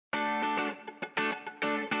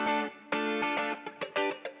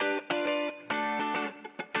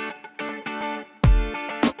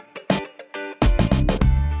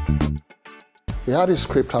We had a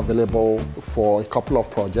script available for a couple of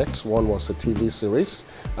projects. One was a TV series,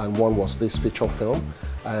 and one was this feature film.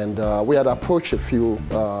 And we had approached a few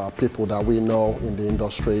people that we know in the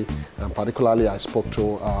industry, and particularly I spoke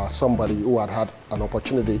to somebody who had had an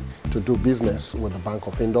opportunity to do business with the Bank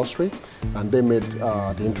of Industry, and they made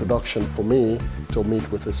the introduction for me to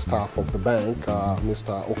meet with the staff of the bank,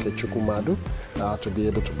 Mr. Okechukwu, to be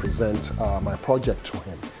able to present my project to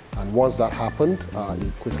him. And once that happened,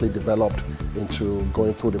 it quickly developed into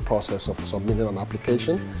going through the process of submitting an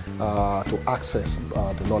application to access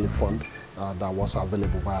the Nollywood fund that was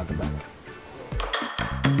available via the bank.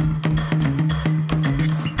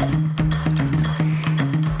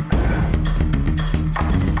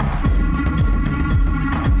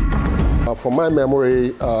 From my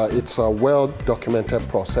memory, it's a well-documented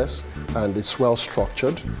process and it's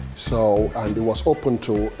well-structured. And it was open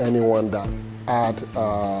to anyone that had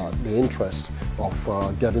the interest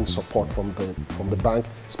of getting support from the bank,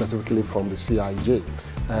 specifically from the CIJ.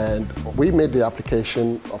 And we made the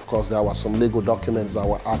application. Of course, there were some legal documents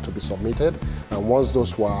that had to be submitted. And once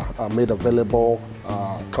those were made available,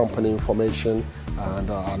 company information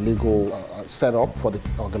and legal setup for the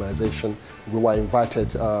organization, we were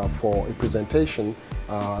invited for a presentation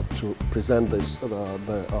to present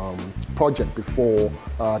the project before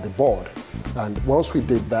the board. And once we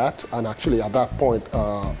did that, and actually at that point,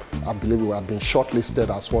 I believe we had been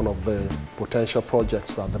shortlisted as one of the potential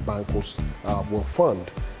projects that the bank will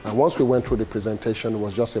fund. And once we went through the presentation, it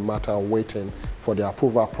was just a matter of waiting for the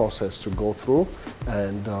approval process to go through.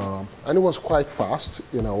 And it was quite fast,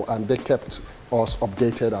 and they kept us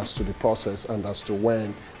updated as to the process and as to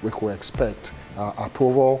when we could expect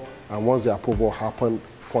approval. And once the approval happened,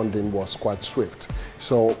 funding was quite swift.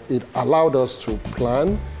 So it allowed us to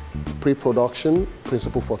plan pre-production,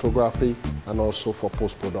 principal photography, and also for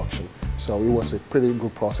post-production. So it was a pretty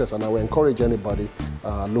good process, and I would encourage anybody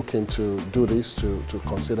looking to do this to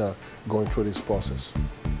consider going through this process.